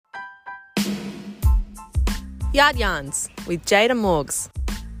Yard Yarns with Jade and Morgs.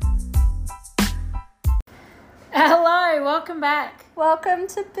 Hello, welcome back. Welcome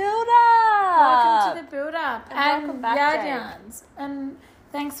to Build Up. Welcome to the Build Up And welcome back, Yard Jade. Yarns. And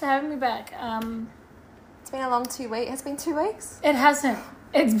thanks for having me back. It's been a long 2 weeks. Has it been 2 weeks? It hasn't.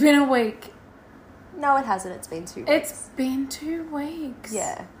 It's been a week. No, it hasn't. It's been 2 weeks. It's been 2 weeks.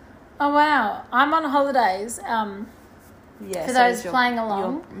 Yeah. Oh, wow. I'm on holidays. Yeah. For those playing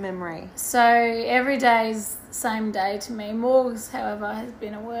along. Your memory. So every day's the same day to me. Morgs, however, has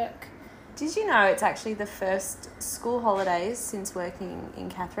been at work. Did you know it's actually the first school holidays since working in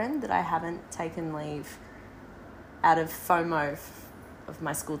Katherine that I haven't taken leave out of FOMO of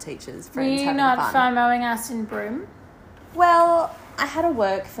my school teachers, Were friends you having not fun. FOMOing us in Broome? Well, I had a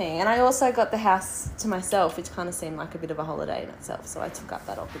work thing and I also got the house to myself, which kind of seemed like a bit of a holiday in itself, so I took up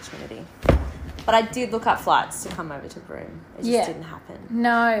that opportunity. But I did look up flights to come over to Broome. It just didn't happen.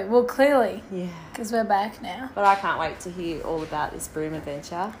 No. Well, clearly. Yeah. Because we're back now. But I can't wait to hear all about this Broome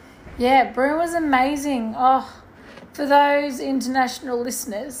adventure. Yeah, Broome was amazing. Oh, for those international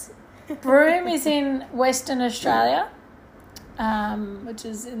listeners, Broome is in Western Australia, which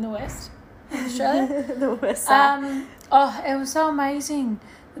is in the west of Australia. The west side. It was so amazing.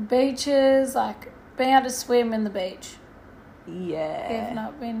 The beaches, like being able to swim in the beach. Yeah. I've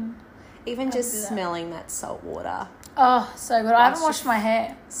not been. Even I'll just do that. smelling that salt water. Oh, so good. I haven't That's washed just- my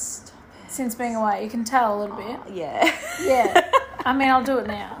hair Stop it. since being away. You can tell a little bit. Oh, yeah. Yeah. I mean, I'll do it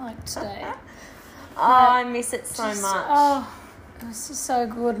now, like today. I miss it so Just- much. Oh, it was just so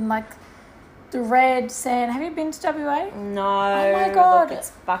good. And like the red sand. Have you been to WA? No. Oh my God. Look,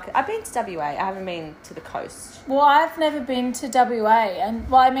 it's bucket. I've been to WA. I haven't been to the coast. Well, I've never been to WA. And,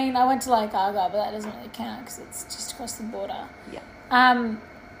 well, I mean, I went to Lake Argyle, but that doesn't really count because it's just across the border. Yeah.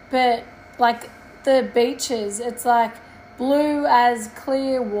 But like the beaches, it's like blue as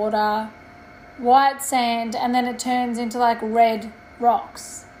clear water, white sand, and then it turns into like red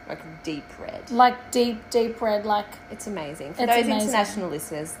rocks. Like deep red. Like deep red, like... It's amazing. For It's those amazing. international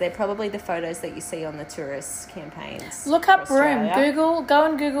listeners, they're probably the photos that you see on the tourist campaigns. Look up for Broome. Australia. Go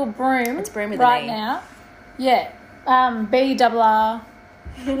and Google Broome. It's Broome with right an E. now. Yeah. B-R-R.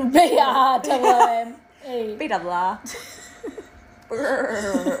 B-R-R-M-E. B-double-R.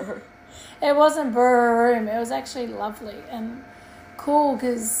 It wasn't Broome. It was actually lovely and cool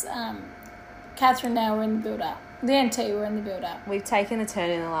because Catherine and I were in the build-up. The NT were in the build-up. We've taken a turn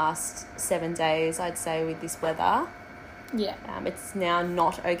in the last 7 days, I'd say, with this weather. Yeah. It's now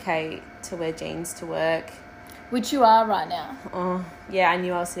not okay to wear jeans to work. Which you are right now. Oh, yeah, I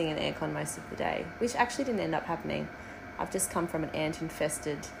knew I was sitting in aircon most of the day, which actually didn't end up happening. I've just come from an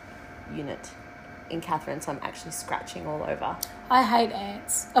ant-infested unit in Katherine, so I'm actually scratching all over. I hate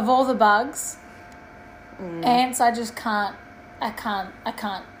ants. Of all the bugs, ants I just can't. I can't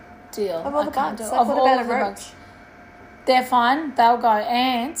deal. Of all the I can't bugs, do it. like Of what all about a of the roach? bugs. They're fine. They'll go.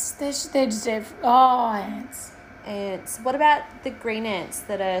 Ants. They're just ants. Ants. What about the green ants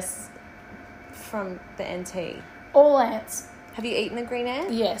that are from the NT? All ants. Have you eaten a green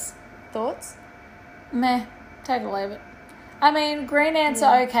ant? Yes. Thoughts? Meh. Take it or leave it. I mean, green ants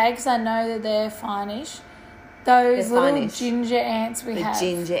are okay because I know that they're fine-ish. Those They're little fine-ish. ginger ants we The have.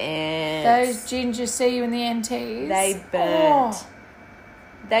 ginger ants. Those ginger see you in the NTs. They burnt. Oh.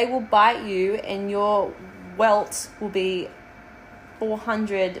 They will bite you and your welt will be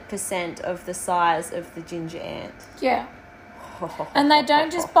 400% of the size of the ginger ant. Yeah. And they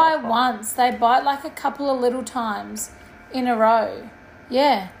don't just bite once. They bite like a couple of little times in a row.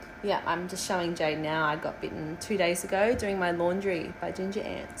 Yeah. Yeah, I'm just showing Jade now. I got bitten 2 days ago doing my laundry by ginger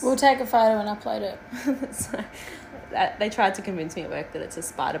ants. We'll take a photo and upload it. So, they tried to convince me at work that it's a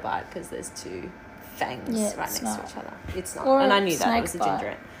spider bite because there's two fangs Yeah, right it's next not. to each other. It's not. Or And a I knew that it was a snake ginger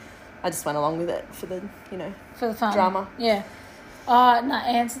bite. ant. I just went along with it for the, For the fun. drama. Yeah. Oh, no,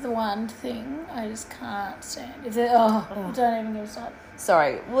 ants are the one thing I just can't stand. If they don't even get started.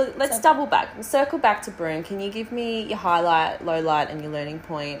 Sorry. Well, let's okay. double back. We'll circle back to Broome. Can you give me your highlight, low light, and your learning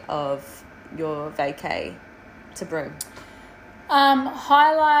point of your vacay to Broome?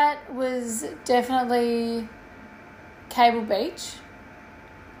 Highlight was definitely Cable Beach.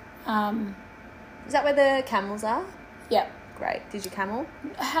 Is that where the camels are? Yep. Great. Did you camel?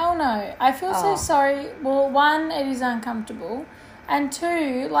 Hell no. I feel so Oh. sorry. Well, one, it is uncomfortable. And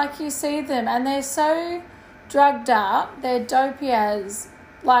two, like you see them and they're so drugged up. They're dopey as,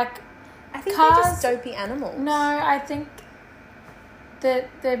 like, I think Cars- they're just dopey animals. no, I think that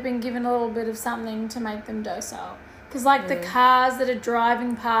they've been given a little bit of something to make them docile. Because, like, the cars that are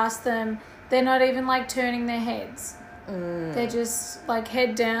driving past them, they're not even, like, turning their heads. They're just, like,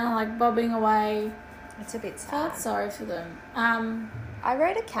 head down, like, bobbing away. It's a bit sad. Felt sorry for them. I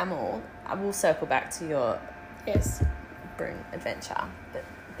rode a camel. I will circle back to your Yes. Broome adventure. But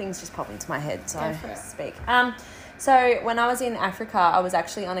things just pop into my head, so Go for I it. speak. So when I was in Africa, I was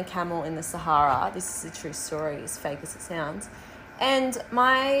actually on a camel in the Sahara. This is a true story, as fake as it sounds. And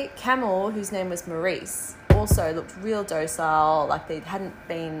my camel, whose name was Maurice, also looked real docile, like they hadn't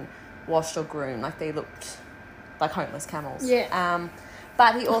been washed or groomed, like they looked like homeless camels. Yeah.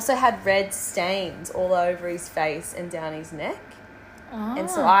 But he also had red stains all over his face and down his neck. Oh. And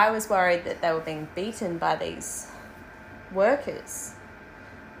so I was worried that they were being beaten by these workers.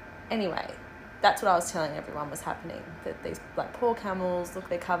 Anyway, that's what I was telling everyone was happening. That these like poor camels, look,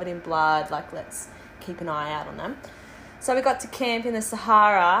 they're covered in blood. Like, let's keep an eye out on them. So we got to camp in the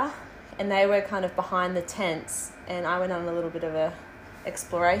Sahara, and they were kind of behind the tents. And I went on a little bit of a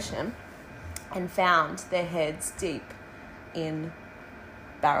exploration, and found their heads deep in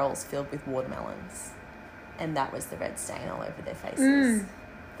barrels filled with watermelons. And that was the red stain all over their faces.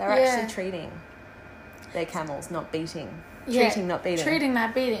 They were actually treating their camels, not beating. Yeah. Treating, not beating. Treating,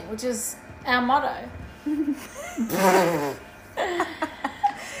 not beating, which is our motto.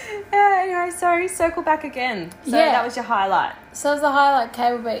 Anyway, so circle back again. So that was your highlight. So it was the highlight,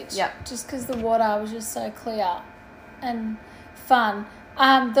 Cable Beach. Yep. Just because the water was just so clear and fun.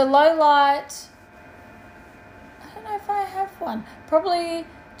 The low light, I don't know if I have one. Probably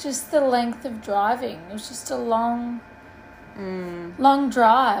just the length of driving. It was just a long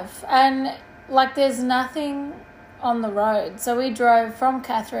drive. And, like, there's nothing on the road. So we drove from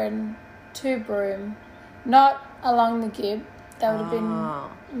Katherine to Broome, not along the Gib. That would have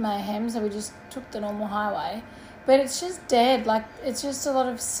been mayhem, so we just took the normal highway. But it's just dead. Like, it's just a lot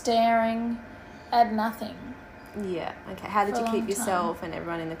of staring at nothing. Yeah, okay. How did For you a keep long yourself and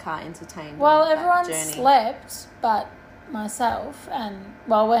everyone in the car entertained? Well, on that everyone journey? slept, but myself. And,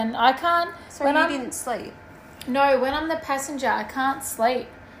 well, when I can't... So when you I'm, didn't sleep? No, when I'm the passenger, I can't sleep.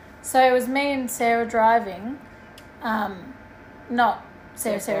 So it was me and Sarah driving. Not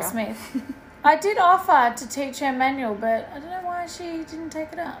Sarah Smith. I did offer to teach her manual, but I don't know why she didn't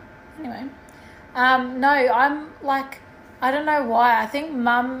take it up. Anyway. No, I'm like, I don't know why. I think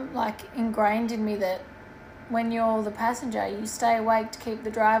Mum, like, ingrained in me that when you're the passenger, you stay awake to keep the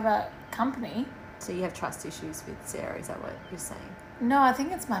driver company. So you have trust issues with Sarah, is that what you're saying? No, I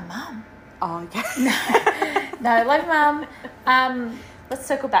think it's my mum. Oh, okay. No, like Mum. Let's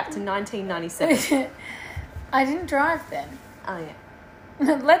circle back to 1997. I didn't drive then. Oh, yeah.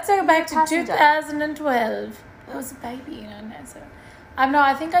 Let's go back to Passenger. 2012. I was a baby, you know. So, no,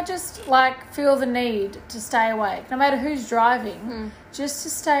 I think I just, like, feel the need to stay awake, no matter who's driving, just to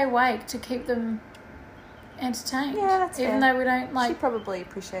stay awake to keep them entertained. Yeah, that's even fair. though we don't, like, She probably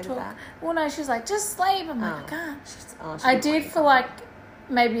appreciated talk. that. Well, no, she's like, just sleep. I'm like, Oh. I can't. She I didn't did want you for, to. like,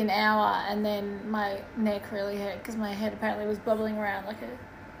 maybe an hour, and then my neck really hurt because my head apparently was bubbling around like a...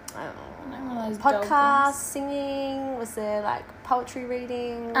 I one of those podcast, dog things. singing, was there like poetry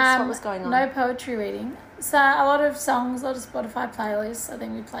readings? What was going on? No poetry reading. So a lot of songs, a lot of Spotify playlists. I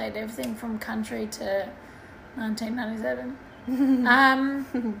think we played everything from country to 1997.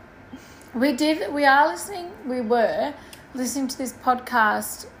 We were listening to this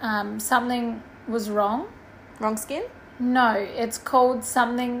podcast, Something Was Wrong. Wrong skin? No, it's called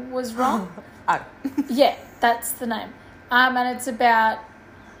Something Was Wrong. Oh. Yeah, that's the name. And it's about,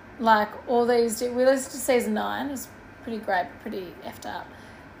 like, all these... We listened to season 9. It's pretty great, but pretty effed up.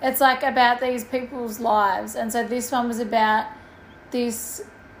 It's, like, about these people's lives. And so this one was about this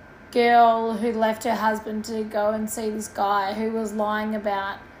girl who left her husband to go and see this guy who was lying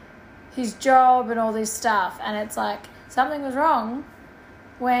about his job and all this stuff. And it's, like, something was wrong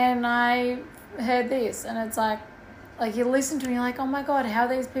when I heard this. And it's, like you listen to it and you're like, oh, my God, how are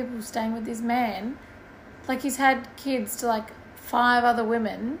these people staying with this man? Like, he's had kids to, like, 5 other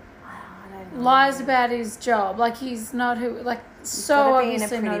women. I don't know. Lies about his job. Like, he's not who... Like, so You've got to be in a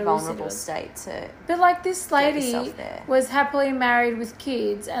obviously pretty not who he said he vulnerable was. state to... But, like, this lady yourself there. was happily married with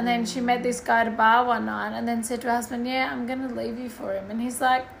kids, and then she met this guy at a bar one night and then said to her husband, yeah, I'm going to leave you for him. And he's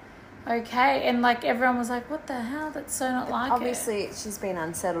like, okay. And, like, everyone was like, what the hell? That's so not like Obviously, she's been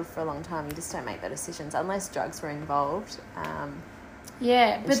unsettled for a long time. You just don't make those decisions unless drugs were involved.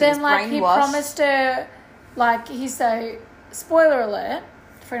 Yeah, but she then, was like, he brainwashed. promised her, like, spoiler alert,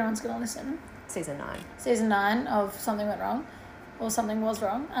 for anyone's going to listen, Season 9. season 9 of Something Went Wrong, or Something Was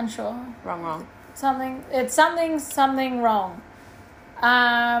Wrong, unsure. Wrong. Something wrong.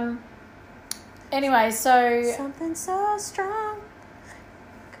 Anyway, so Something so strong.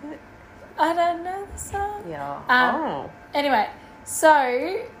 Good. I don't know the song. Yeah. Anyway,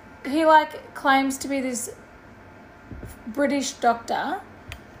 so he, like, claims to be this British doctor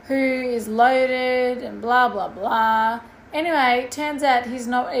who is loaded and blah, blah, blah. Anyway, turns out he's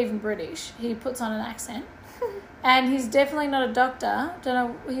not even British. He puts on an accent. And he's definitely not a doctor. Don't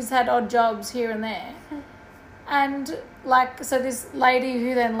know. He's had odd jobs here and there. And, like, so this lady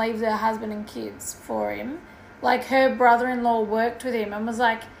who then leaves her husband and kids for him, like, her brother-in-law worked with him and was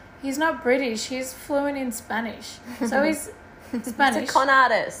like, he's not British, he's fluent in Spanish. So he's Spanish. He's a con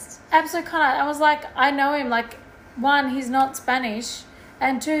artist. Absolute con artist. I was like, I know him. Like, one, he's not Spanish.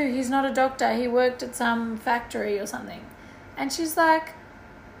 And two, he's not a doctor. He worked at some factory or something. And she's like,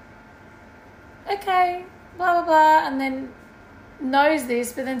 okay, blah, blah, blah. And then knows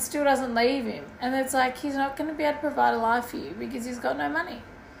this, but then still doesn't leave him. And it's like, he's not going to be able to provide a life for you because he's got no money.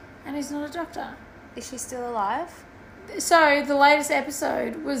 And he's not a doctor. Is she still alive? So the latest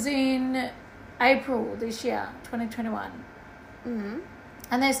episode was in April this year, 2021. Mm-hmm.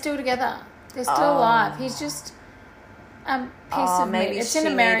 And they're still together. They're still alive. He's just a piece of meat. Maybe It's she in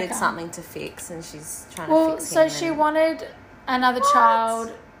America. needed something to fix and she's trying to fix him. So she wanted another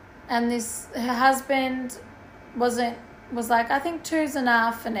child, and her husband was like, I think 2's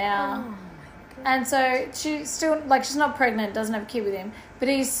enough for now. Oh, my God. And so she's still, like, she's not pregnant, doesn't have a kid with him. But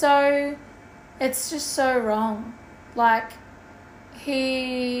it's just so wrong. Like,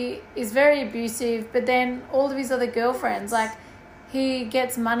 he is very abusive, but then all of his other girlfriends, like, he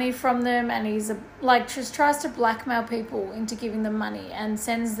gets money from them and he's, just tries to blackmail people into giving them money and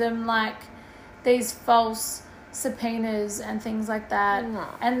sends them, like, these false subpoenas and things like that. No.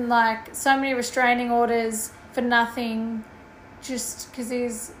 And, like, so many restraining orders for nothing just because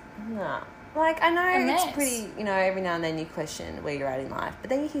he's... No. Like, I know a it's mess. pretty, every now and then you question where you're at in life, but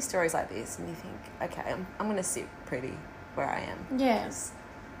then you hear stories like this and you think, okay, I'm going to sit pretty where I am. Yeah. 'Cause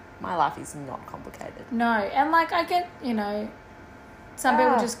my life is not complicated. No. And, like, I get, some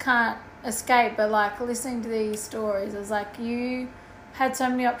people just can't escape, but, like, listening to these stories, it's like you had so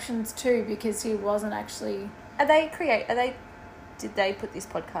many options too because he wasn't actually... Did they put this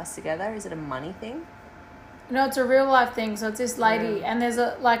podcast together? Is it a money thing? No, it's a real life thing. So it's this lady, and there's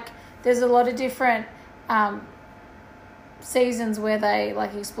a lot of different seasons where they,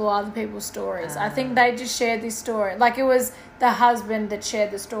 like, explore other people's stories. I think they just shared this story. Like, it was the husband that shared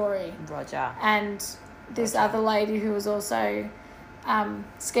the story. Roger. And this other lady who was also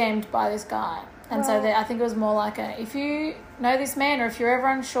scammed by this guy. And so I think it was more like if you know this man, or if you're ever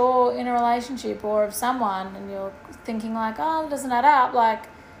unsure in a relationship or of someone and you're thinking like, oh, it doesn't add up, like,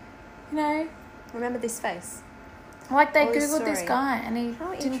 Remember this face. like they Or this Googled this story. guy and he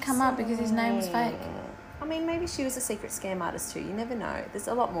How didn't come up because his name was fake. I mean, maybe she was a secret scam artist too. You never know. There's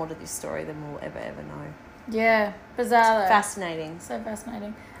a lot more to this story than we'll ever know. Yeah, bizarre though. Fascinating. So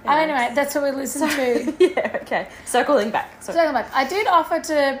fascinating. Yeah. Anyway, that's what we listened to. Yeah, okay. Circling back. So like, I did offer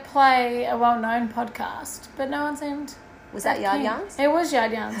to play a well-known podcast, but no one seemed... Was that Yard keen. Yarns? It was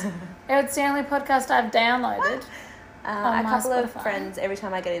Yard Yarns. It's the only podcast I've downloaded. A my couple of Spotify. friends, every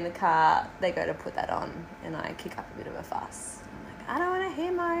time I get in the car, they go to put that on and I kick up a bit of a fuss. I'm like, I don't want to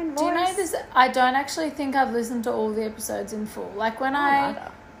hear my own voice. Do you know this? I don't actually think I've listened to all the episodes in full. Like, when I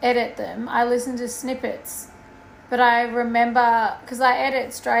neither. edit them, I listen to snippets. But I remember, because I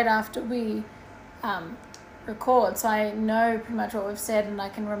edit straight after we record, so I know pretty much what we've said and I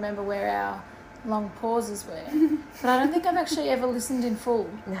can remember where our long pauses were. But I don't think I've actually ever listened in full.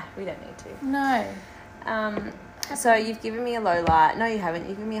 No, we don't need to. No. So you've given me a low light. No, you haven't.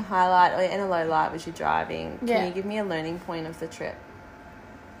 You've given me a highlight and a low light, which you're driving. Yeah. Can you give me a learning point of the trip?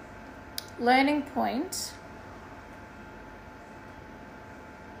 Learning point.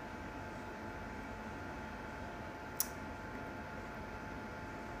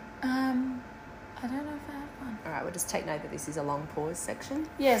 I don't know if I have one. All right, we'll just take note that this is a long pause section.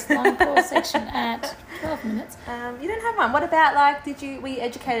 Yes, long pause section at 12 minutes. You don't have one. What about, like, were you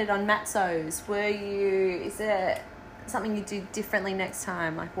educated on Matsos? Is there something you do differently next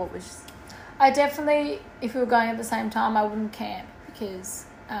time? Like, what was... I definitely, if we were going at the same time, I wouldn't camp because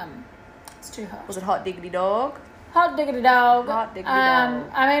it's too hot. Was it hot diggity dog? Hot diggity dog. Hot diggity dog.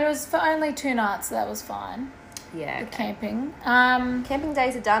 I mean, it was for only 2 nights, so that was fine. Yeah. The camping. Camping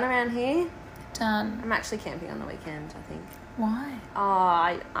days are done around here. Done. I'm actually camping on the weekend, I think. Why?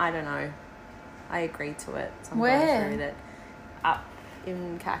 Oh, I don't know. I agreed to it. So I'm Where? going through that. Up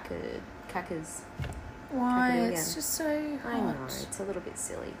in Cackers. Why? Cackadoo It's again. just so hot. I know. It's a little bit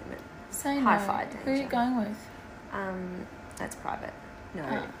silly, isn't it? Say no. Hi-fi Who are you danger. going with? That's private. No,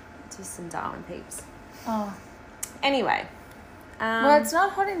 Oh. just some Darwin peeps. Oh. Anyway. Well, it's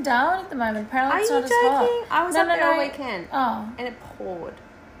not hot in Darwin at the moment. Apparently Are it's you not as hot. joking? I was up there all weekend. Oh. And it poured.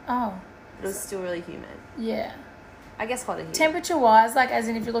 Oh. But it was still really humid. Yeah. I guess hotter here. Temperature-wise, like, as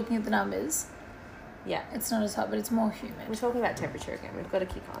in if you're looking at the numbers, Yeah. it's not as hot, but it's more humid. We're talking about temperature again. We've got to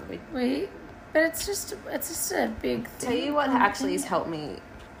kick on. But it's just a big thing. Tell you what actually has helped me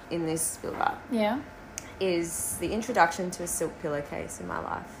in this build-up Yeah. is the introduction to a silk pillowcase in my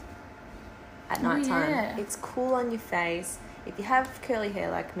life at night time. Yeah. It's cool on your face. If you have curly hair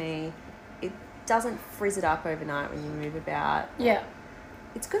like me, it doesn't frizz it up overnight when you move about. Yeah.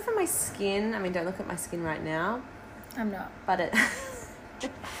 It's good for my skin. I mean, don't look at my skin right now, I'm not. but it...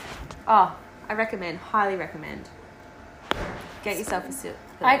 Oh, I recommend, highly recommend. Get yourself a silk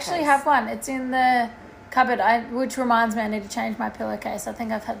pillowcase. I actually have one. It's in the cupboard, which reminds me I need to change my pillowcase. I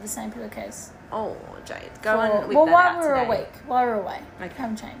think I've had the same pillowcase. Oh, Jade, go and whip well, that while out we were today. while we were away. Okay. I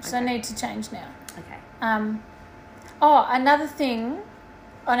haven't changed. So I Okay. need to change now. Okay. Oh, another thing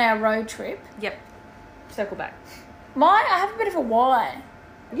on our road trip. Yep. Circle back. I have a bit of a why.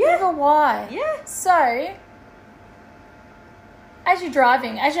 Yeah. Bit of a why. Yeah. So, as you're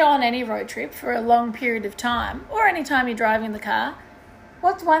driving, as you're on any road trip for a long period of time, or any time you're driving the car,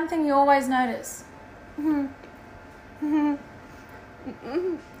 what's one thing you always notice?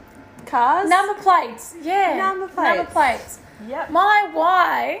 Cars? Number plates. Yeah. Number plates. Number plates. Yep. My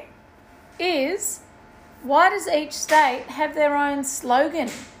why is, why does each state have their own slogan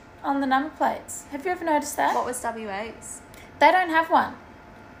on the number plates? Have you ever noticed that? What was WA's? They don't have one.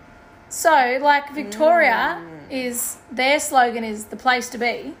 So, like Victoria is, their slogan is the place to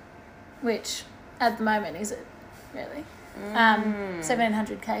be, which at the moment is it, really?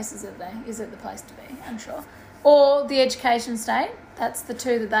 1,700 cases is it the place to be, I'm sure. Or the education state, that's the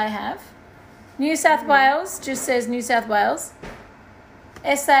two that they have. New South Wales just says New South Wales.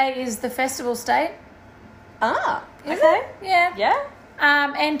 SA is the festival state. Ah. Is okay. it? Yeah.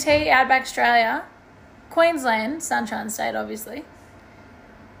 Yeah. NT, Outback Australia. Queensland, Sunshine State, obviously.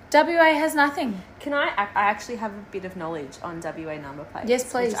 WA has nothing. Can I actually have a bit of knowledge on WA number plates? Yes,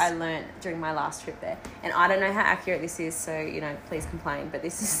 please. Which I learnt during my last trip there. And I don't know how accurate this is, so, please complain. But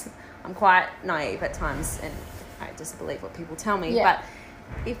this is, I'm quite naive at times and I just believe what people tell me. Yeah. But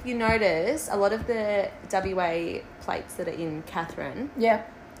if you notice, a lot of the WA plates that are in Catherine Yeah.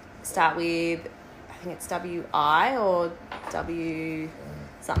 start with, I think it's WI or W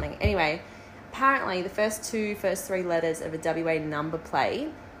something. Anyway, apparently the first three letters of a WA number plate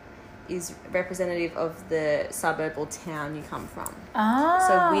is representative of the suburb or town you come from. Ah.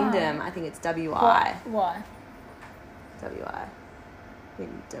 So Wyndham, I think it's WI. Why? WI.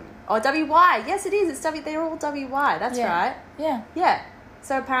 Wyndham. Oh, WY. Yes, it is. It's W. They're all WY. That's Yeah. right. Yeah. Yeah.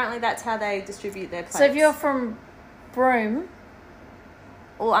 So apparently that's how they distribute their plates. So if you're from Broome,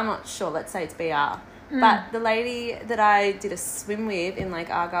 Well, I'm not sure. Let's say it's BR. But the lady that I did a swim with in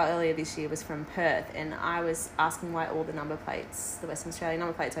Argyle earlier this year was from Perth, and I was asking why all the number plates, the Western Australian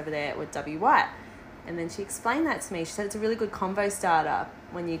number plates over there, were WY. And then she explained that to me. She said it's a really good convo starter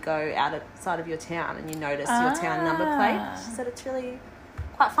when you go outside of your town and you notice your town number plate. She said it's really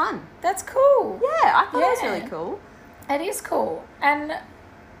quite fun. that's cool. Yeah, I thought it was Yeah. really cool. It is cool. And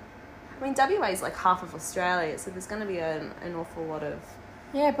I mean, WA is half of Australia, so there's going to be an awful lot of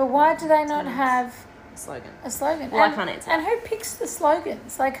yeah, but why do they not Nice. have slogan. a slogan? Well, I and, can't answer And who picks the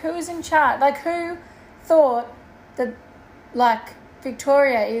slogans? Who's in charge? Who thought that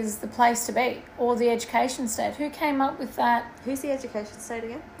Victoria is the place to be, or the education state? Who came up with that? Who's the education state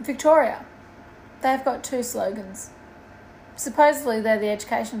again? Victoria. They've got two slogans. Supposedly they're the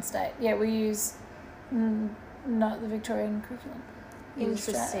education state. Yeah, we use not the Victorian curriculum. We use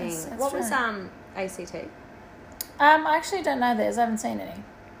Interesting. Australia. What was ACT? I actually don't know theirs. I haven't seen any.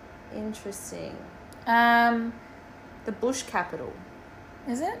 Interesting. Um, The bush capital.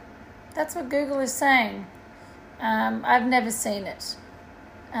 is it? That's what Google is saying. I've never seen it.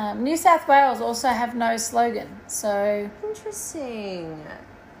 New South Wales also have no slogan, so Interesting.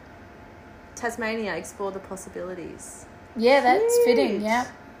 Tasmania, explore the possibilities. yeah, that's Huge. fitting. Yeah,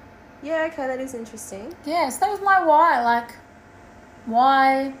 Yeah, okay, that is interesting. yeah. So that was my why.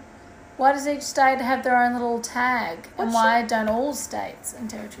 Why does each state have their own little tag, and What why don't all states and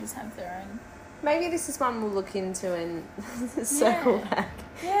territories have their own? Maybe this is one we'll look into and circle back.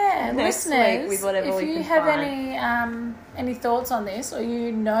 Yeah, Next listeners, week with whatever if we you can have find. any thoughts on this, or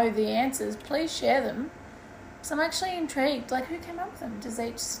you know the answers, please share them. So I'm actually intrigued. Who came up with them? Does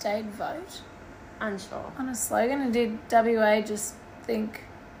each state vote Unsure. on a slogan, and did WA just think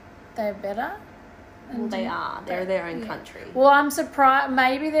they're better? Well, they are. They're their own Yeah. country. Well, I'm surprised.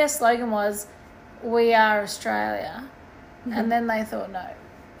 Maybe their slogan was, "We are Australia," and then they thought, "No,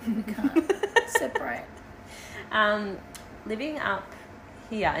 we can't separate." Living up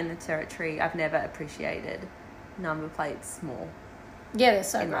here in the territory, I've never appreciated number plates more Yeah, they're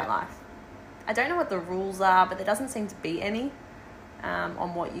so in great. my life. I don't know what the rules are, but there doesn't seem to be any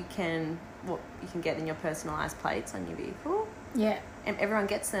on what you can get in your personalised plates on your vehicle. Yeah, And everyone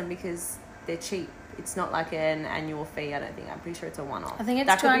gets them because they're cheap. It's not like an annual fee, I don't think. I'm pretty sure it's a one-off. I think it's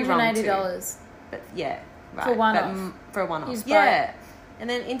That could be wrong too. $280. But yeah, right. For one-off. But, for a one-off. Use Yeah. Both. And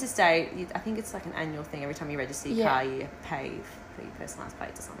then interstate, I think it's like an annual thing. Every time you register your car, you pay for your personalised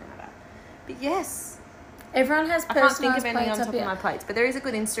plates or something like that. But yes. Everyone has I can't think personalised of any plates on up top here. of my plates, but there is a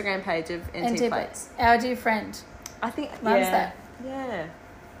good Instagram page of NT plates. Our dear friend. I think runs that. Yeah.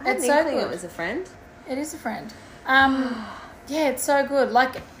 It's so good. It was a friend. It is a friend. Yeah, it's so good.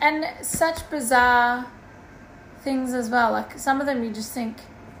 Like, and such bizarre things as well. Like, some of them you just think,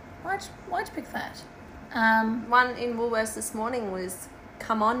 why'd you pick that? One in Woolworths this morning was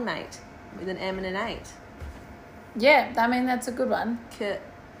 "Come on, mate," with an M and an 8. Yeah, I mean that's a good one.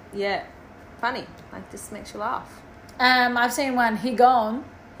 Yeah, funny. Like, just makes you laugh. I've seen one. He gone.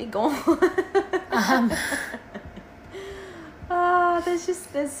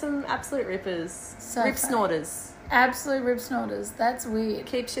 There's some absolute rippers. So Rip funny. snorters. Absolute rip snorters. That's weird.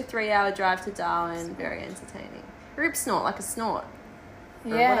 Keeps your 3-hour drive to Darwin very entertaining. Rip snort, like a snort.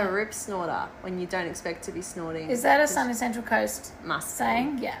 Yeah. What a rip snorter when you don't expect to be snorting. Is that a Sunny Central Coast must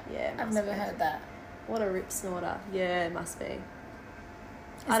saying? be. Yeah. Yeah. I've never heard that. What a rip snorter. Yeah, it must be. Is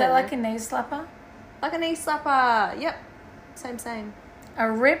that like a knee slapper? Like a knee slapper. Yep. Same.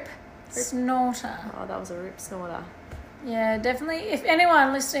 A rip snorter. Oh, that was a rip snorter. Yeah, definitely. If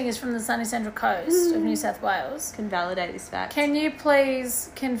anyone listening is from the Sunny Central Coast of New South Wales, can validate this fact. Can you please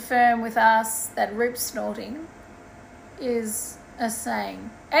confirm with us that rip snorting is a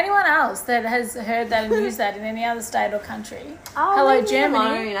saying? Anyone else that has heard that and used that in any other state or country? Oh, hello,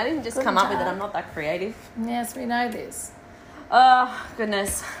 Germany. Alone. I didn't just come up with it. I'm not that creative. Yes, we know this. Oh,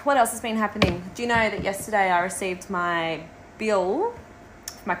 goodness. What else has been happening? Do you know that yesterday I received my bill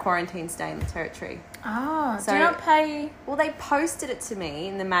for my quarantine stay in the Territory? Oh, so, do you not pay? Well, they posted it to me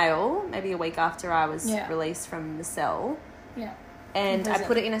in the mail maybe a week after I was released from the cell. Yeah. And I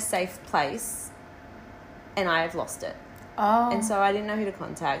put it in a safe place and I have lost it. Oh. And so I didn't know who to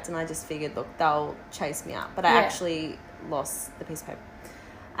contact and I just figured, look, they'll chase me up. But I actually lost the piece of paper.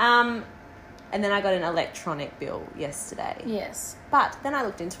 And then I got an electronic bill yesterday. Yes. But then I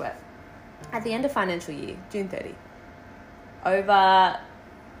looked into it. At the end of financial year, June 30, over...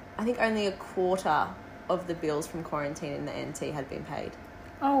 I think only a quarter of the bills from quarantine in the NT had been paid.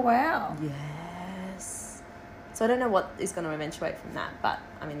 Oh, wow. Yes. So I don't know what is going to eventuate from that, but,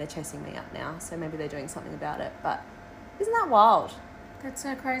 I mean, they're chasing me up now, so maybe they're doing something about it. But isn't that wild? That's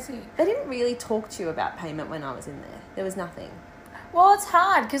so crazy. They didn't really talk to you about payment when I was in there. There was nothing. Well, it's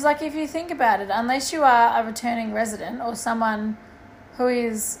hard because, like, if you think about it, unless you are a returning resident or someone who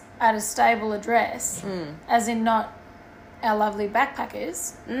is at a stable address, as in not our lovely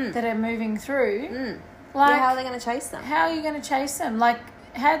backpackers that are moving through. Like, how are they going to chase them? How are you going to chase them? Like,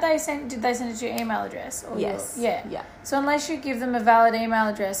 did they send it to your email address? Or yes. Yeah. So unless you give them a valid email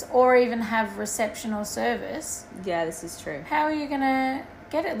address or even have reception or service. Yeah, this is true. How are you going to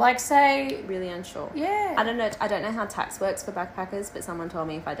get it? Like, say... Really unsure. Yeah. I don't know how tax works for backpackers, but someone told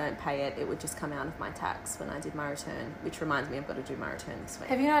me if I don't pay it, it would just come out of my tax when I did my return, which reminds me I've got to do my return this week.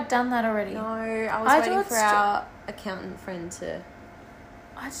 Have you not done that already? No, I was waiting for our accountant friend to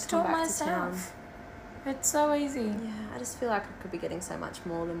I just do it myself. It's so easy. Yeah, I just feel like I could be getting so much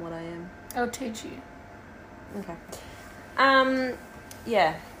more than what I am. I'll teach you. Okay.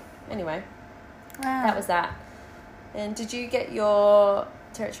 Yeah. Anyway. Wow. That was that. And did you get your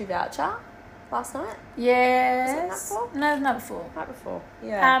Territory voucher last night? Yes. Was it night before? No, not before. Night before.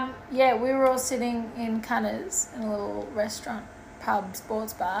 Yeah. Yeah, we were all sitting in Cunners in a little restaurant, pub,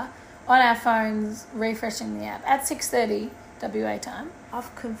 sports bar, on our phones, refreshing the app at 6:30 WA time. Oh,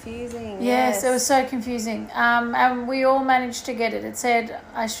 confusing. Yes, it was so confusing. And we all managed to get it. It said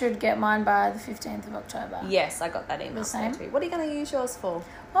I should get mine by the 15th of October. Yes, I got that email. The same. Too. What are you going to use yours for?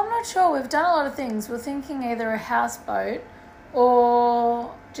 Well, I'm not sure. We've done a lot of things. We're thinking either a houseboat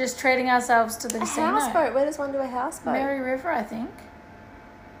or just treating ourselves to the casino. A houseboat? Where does one do a houseboat? Mary River, I think.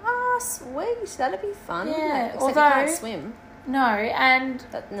 Oh, sweet. That'd be fun. Yeah, Except although you can't swim. No, and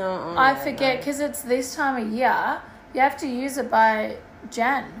no, I forget because it's this time of year. You have to use it by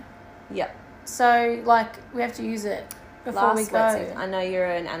Jan. Yep. So, like, we have to use it before we go. Season. I know you're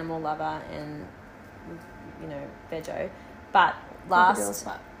an animal lover and, you know, veggie, but last...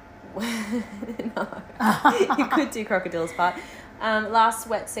 No. You could do crocodile's part. Last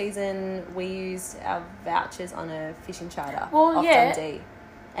wet season, we used our vouchers on a fishing charter off Dundee.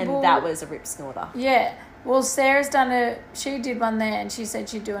 And that was a rip snorter. Yeah. Well, Sarah's she did one there and she said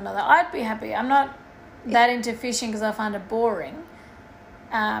she'd do another. I'd be happy. I'm not that into fishing because I find it boring.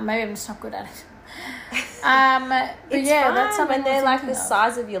 Maybe I'm just not good at it. But it's yeah, fun that's something when they're like the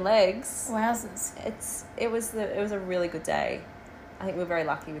size of your legs. Wowzers! It was a really good day. I think we're very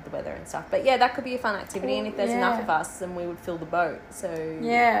lucky with the weather and stuff. But, yeah, that could be a fun activity. And if there's enough of us, then we would fill the boat. So,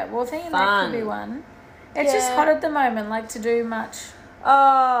 yeah, well, thinking that could be one. It's just hot at the moment, like, to do much.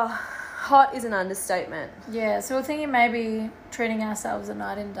 Oh, hot is an understatement. Yeah, so we're thinking maybe treating ourselves a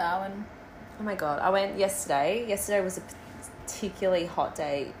night in Darwin. Oh, my God. I went yesterday. Yesterday was a particularly hot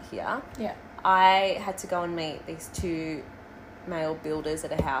day here. Yeah. I had to go and meet these 2 male builders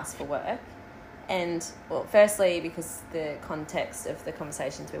at a house for work. And, well, firstly, because the context of the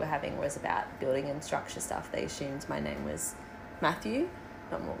conversations we were having was about building and structure stuff, they assumed my name was Matthew,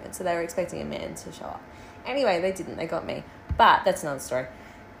 not Morgan. So they were expecting a man to show up. Anyway, they didn't. They got me. But that's another story.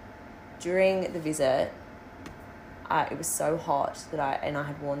 During the visit, it was so hot that I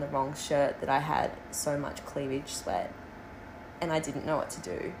had worn the wrong shirt that I had so much cleavage sweat. And I didn't know what to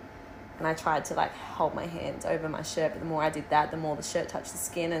do. And I tried to, like, hold my hands over my shirt. But the more I did that, the more the shirt touched the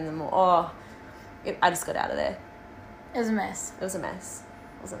skin and the more... I just got out of there. It was a mess. It was a mess.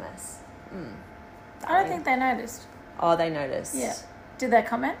 I don't think they noticed. Oh, they noticed. Yeah. Did they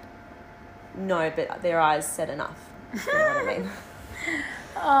comment? No, but their eyes said enough. You know what I mean?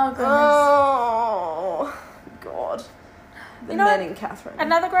 Oh, goodness. Oh, God. The men in Catherine.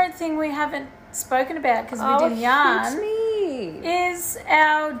 Another great thing we haven't spoken about because we didn't yarn is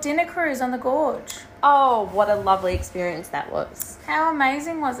our dinner cruise on the Gorge. Oh, what a lovely experience that was. How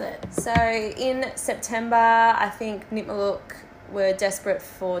amazing was it? So in September, I think Nipmaluk were desperate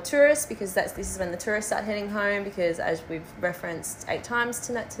for tourists because this is when the tourists start heading home because, as we've referenced 8 times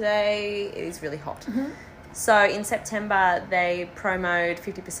today, it is really hot. Mm-hmm. So in September, they promoted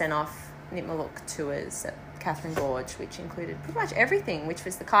 50% off Nipmaluk tours at Catherine Gorge, which included pretty much everything, which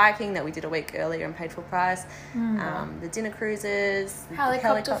was the kayaking that we did a week earlier and paid full price, the dinner cruises,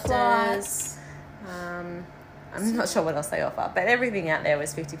 helicopters. Flights. I'm not sure what else they offer, but everything out there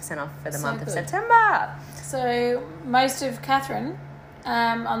was 50% off for the month of September. So most of Catherine,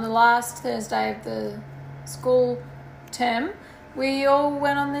 on the last Thursday of the school term, we all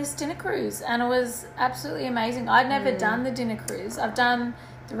went on this dinner cruise and it was absolutely amazing. I'd never done the dinner cruise. I've done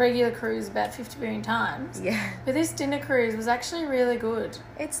the regular cruise about 50 billion times. Yeah. But this dinner cruise was actually really good.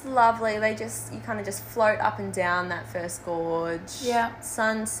 It's lovely. You kind of just float up and down that first gorge. Yeah.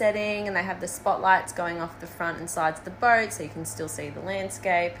 Sun setting, and they have the spotlights going off the front and sides of the boat so you can still see the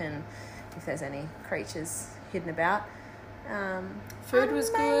landscape and if there's any creatures hidden about. Food was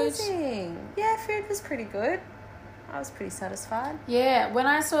good. Yeah, food was pretty good. I was pretty satisfied. Yeah, when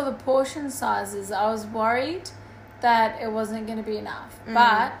I saw the portion sizes, I was worried that it wasn't going to be enough.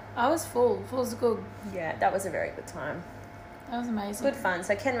 But I was full. Full was good. Yeah, that was a very good time. That was amazing. Good fun.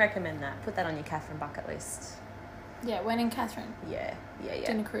 So can recommend that. Put that on your Catherine bucket list. Yeah, when in Catherine. Yeah.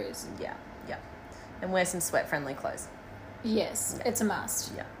 Dinner cruise. Yeah. And wear some sweat-friendly clothes. Yes, it's a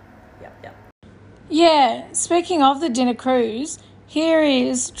must. Yeah. Yeah, speaking of the dinner cruise, here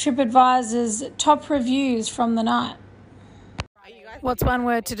is TripAdvisor's top reviews from the night. What's one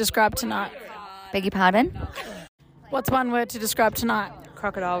word to describe tonight? Beg your pardon? What's one word to describe tonight?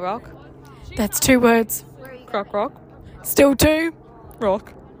 Crocodile Rock. That's 2 words. Croc Rock. Still 2?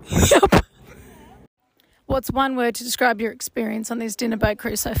 Rock. Yep. What's one word to describe your experience on this dinner boat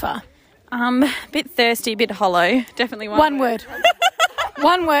cruise so far? A bit thirsty, a bit hollow. Definitely one word.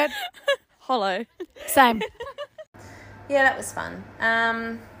 One word. Hollow. Same. Yeah, that was fun.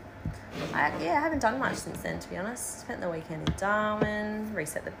 I haven't done much since then, to be honest. Spent the weekend in Darwin,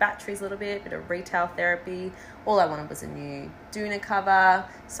 reset the batteries a little bit of retail therapy. All I wanted was a new doona cover,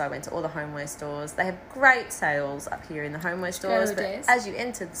 so I went to all the homeware stores. They have great sales up here in the homeware stores, but as you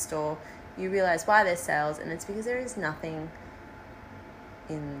enter the store, you realise why there's sales, and it's because there is nothing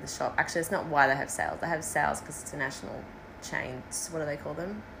in the shop. Actually, it's not why they have sales. They have sales because it's a national chain. What do they call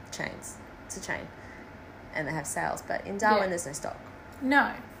them? Chains. It's a chain. And they have sales, but in Darwin there's no stock.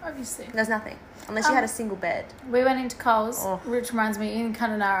 No, obviously. There's nothing. Unless you had a single bed. We went into Coles, which reminds me, in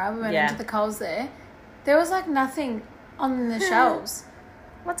Kununurra, we went into the Coles there. There was like nothing on the shelves.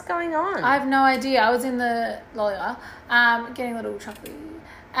 What's going on? I have no idea. I was in the Lola, getting a little chocolate,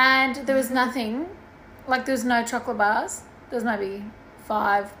 and there was nothing. Like, there was no chocolate bars. There was maybe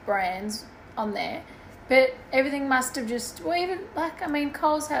 5 brands on there. But everything must have just... Well, even, like, I mean,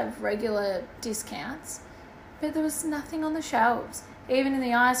 Coles have regular discounts. But there was nothing on the shelves. Even in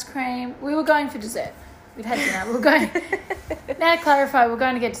the ice cream. We were going for dessert. We'd had dinner. We were going... Now to clarify, we're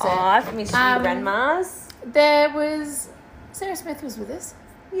going to get dessert. Oh, I've missed you, Grandma's. There was... Sarah Smith was with us.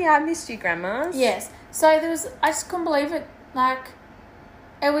 Yeah, I missed you, Grandma's. Yes. So there was... I just couldn't believe it. Like,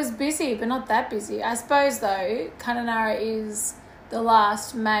 it was busy, but not that busy. I suppose, though, Kununurra is the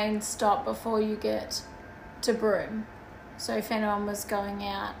last main stop before you get to Broome. So if anyone was going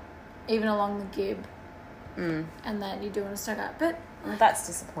out, even along the Gib, and then you're doing a stock up. But Well, that's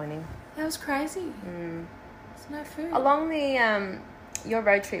disappointing. That was crazy. There's no food. Along the your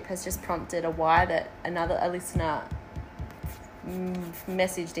road trip has just prompted a why that a listener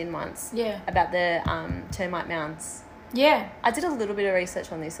messaged in once. Yeah. About the termite mounds. Yeah. I did a little bit of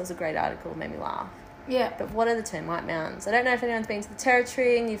research on this. It was a great article, made me laugh. Yeah. But what are the termite mounds? I don't know if anyone's been to the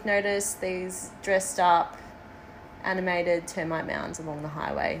Territory and you've noticed these dressed up animated termite mounds along the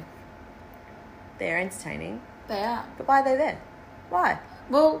highway. They're entertaining. They are. But why are they there? Why?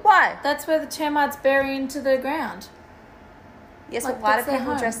 Well, Why? that's where the termites bury into the ground. Yes, Like, but why do that's their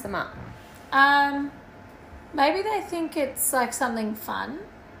people home. dress them up? Maybe they think it's like something fun.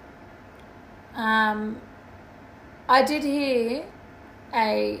 I did hear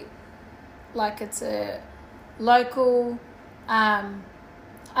it's a local,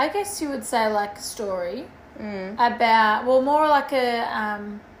 I guess you would say like a story about, well, more like a,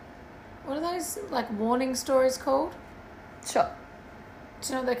 what are those like warning stories called? Sure. Do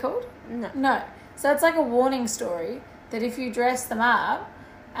you know what they're called? No. No. So it's like a warning story that if you dress them up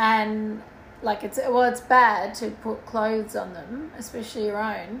and like it's bad to put clothes on them, especially your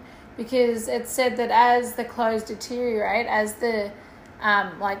own, because it's said that as the clothes deteriorate, as the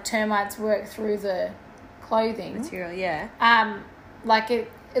like termites work through the clothing Material, yeah.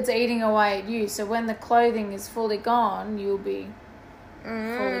 it's eating away at you. So when the clothing is fully gone, you'll be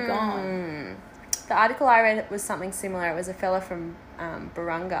fully gone. The article I read was something similar. It was a fella from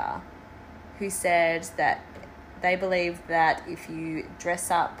Barunga who said that they believe that if you dress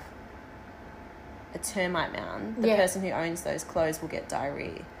up a termite mound, the person who owns those clothes will get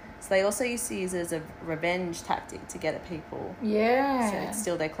diarrhea. So they also used to use it as a revenge tactic to get at people. Yeah. So they'd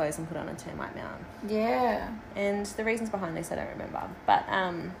steal their clothes and put on a termite mound. Yeah. And the reasons behind this I don't remember. But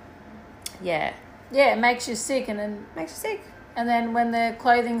yeah. Yeah, it makes you sick, and then Makes you sick. and then when the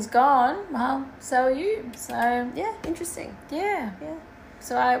clothing's gone, well, so are you. So Yeah, interesting. yeah. Yeah.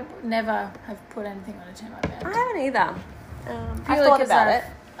 So I never have put anything on a termite mound. I haven't either. I Purely thought 'cause about it.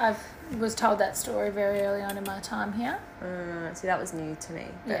 I was told that story very early on in my time here. See, that was new to me,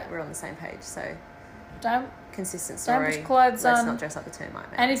 but Yeah. we're on the same page. So Don't. consistent Don't story. put clothes Let's on. not dress up a termite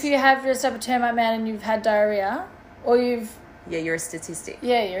mound. And if you have dressed up a termite mound and you've had diarrhea, or you're you're a statistic.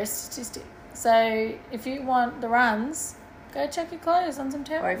 a statistic. So if you want the runs, go check your clothes on some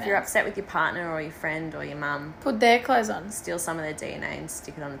termite Or if you're mounds. upset with your partner or your friend or your mum, Put their clothes on. steal some of their DNA and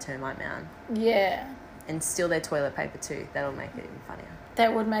stick it on a termite mound. Yeah. And steal their toilet paper too. That'll make it even funnier.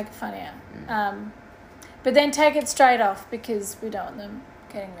 That would make it funnier. But then take it straight off because we don't want them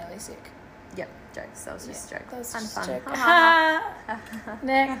getting really sick. Yep, jokes. That was just jokes. That was Fun, just a fun. joke. Ha,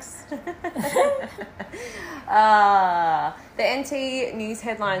 Next. the NT news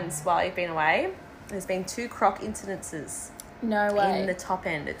headlines while you've been away. There's been 2 croc incidences No way. in the top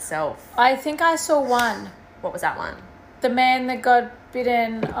end itself. I think I saw one. What was that one? The man that got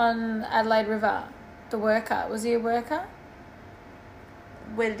bitten on Adelaide River. The worker. Was he a worker?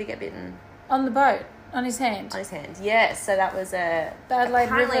 Where did he get bitten? On the boat. On his hand. On his hand. Yes, so that was a... The Adelaide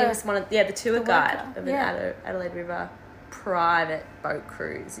apparently River. it was one of... Yeah, the tour The guide worker, of yeah. an Adelaide River private boat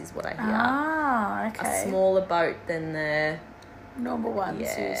cruise is what I hear. Ah, A okay. smaller boat than the... Normal ones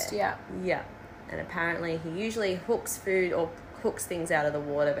Yeah. used, yeah. Yeah. And apparently he usually hooks food or hooks things out of the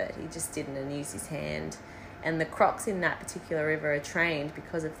water, but he just didn't and used his hand. And the crocs in that particular river are trained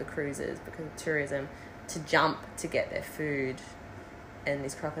because of the cruises, because of tourism, to jump to get their food. And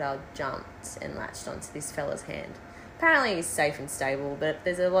this crocodile jumped and latched onto this fella's hand. Apparently he's safe and stable, but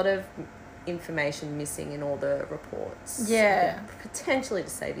there's a lot of information missing in all the reports. Yeah. Potentially to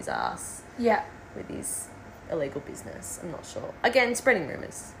save his ass Yeah. with his illegal business. I'm not sure. Again, spreading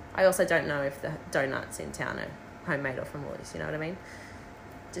rumours. I also don't know if the donuts in town are homemade or from Woolies, you know what I mean?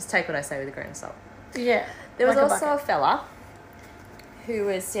 Just take what I say with a grain of salt. Yeah. There was Like a also a bucket. fella who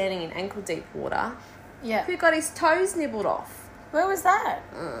was standing in ankle deep water Yeah. who got his toes nibbled off. Where was that?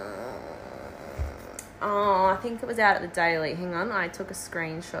 Oh, I think it was out at the Daily. Hang on, I took a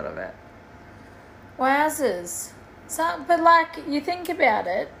screenshot of it. Wowzers. So, but like, you think about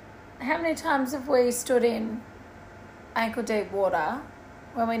it, how many times have we stood in ankle deep water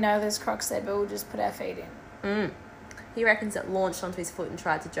when we know there's crocs there, but we'll just put our feet in? He reckons it launched onto his foot and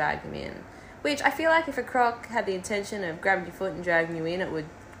tried to drag him in. Which I feel like if a croc had the intention of grabbing your foot and dragging you in, it would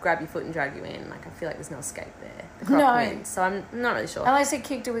grab your foot and drag you in. Like, I feel like there's no escape there. The croc No. wins, so I'm not really sure. Unless he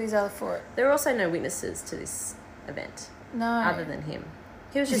kicked it with his other foot. There are also no witnesses to this event No. other than him.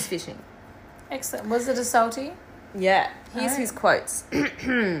 He was just fishing. Excellent. Was it a salty? Yeah, here's Oh. his quotes.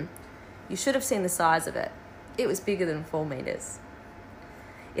 You should have seen the size of it. It was bigger than 4 meters.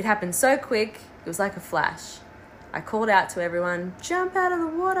 It happened so quick, it was like a flash. I called out to everyone, jump out of the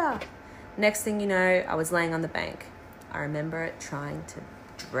water. Next thing you know, I was laying on the bank. I remember it trying to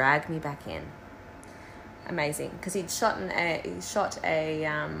drag me back in. Amazing, because he shot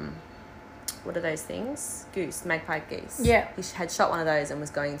a what are those things? Goose, magpie goose. Yeah. He had shot one of those and was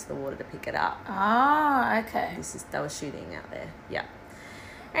going into the water to pick it up. Ah, okay. They were shooting out there. Yeah.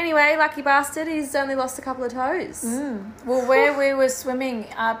 Anyway, lucky bastard, he's only lost a couple of toes. Well, where we were swimming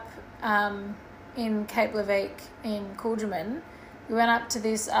up in Cape Leveque in Coolgerman, we went up to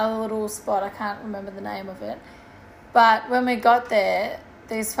this other little spot. I can't remember the name of it. But when we got there,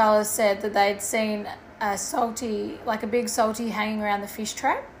 these fellas said that they'd seen a big salty hanging around the fish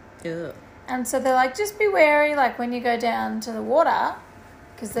trap. Ugh. And so they're like, just be wary, like, when you go down to the water,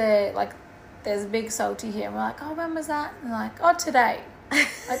 because they're like, there's a big salty here. And we're like, oh, when was that? And they're like, oh, today.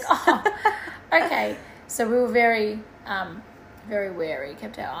 Like, oh, okay. So we were very, very wary,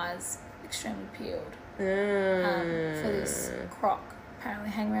 kept our eyes extremely peeled for this croc apparently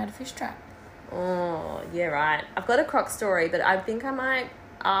hanging around a fish trap. Oh, yeah, right. I've got a croc story, but I think I might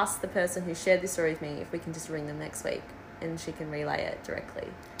ask the person who shared this story with me if we can just ring them next week and she can relay it directly.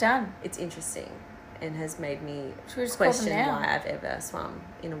 Done. It's interesting and has made me Should we just question call them now? why I've ever swum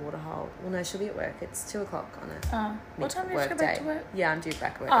in a waterhole. Well, no, she'll be at work. It's 2:00 on a What time do you have to go back to work? Yeah, I'm due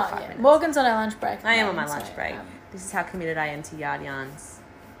back at work Oh, in 5 yeah. minutes. Morgan's on our lunch break. I am on now, my lunch so, break. This is how committed I am to yard yarns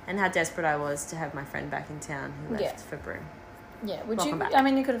and how desperate I was to have my friend back in town who left for Broome. Yeah, Welcome back. I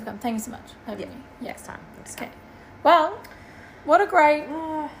mean, you could have come. Thank you so much. Yeah, next time. Okay. Well, what a great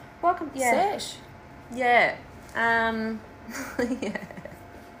Welcome. Yeah. sesh. Yeah. Yeah.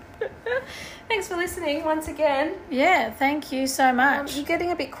 Thanks for listening once again. Yeah, thank you so much. You're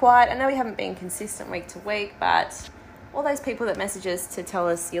getting a bit quiet. I know we haven't been consistent week to week, but all those people that message us to tell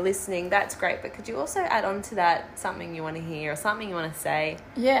us you're listening, that's great. But could you also add on to that something you want to hear or something you want to say?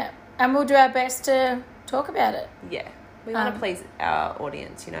 Yeah, and we'll do our best to talk about it. Yeah. We want to please our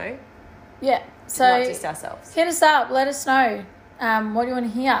audience, you know? Yeah, so not just ourselves. hit us up. Let us know. What do you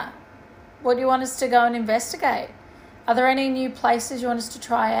want to hear? What do you want us to go and investigate? Are there any new places you want us to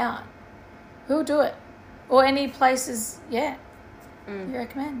try out? We'll do it. Or any places, you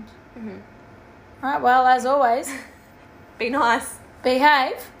recommend. Mm-hmm. All right, well, as always, Be nice.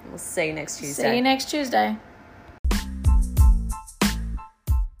 behave. We'll see you next Tuesday. See you next Tuesday.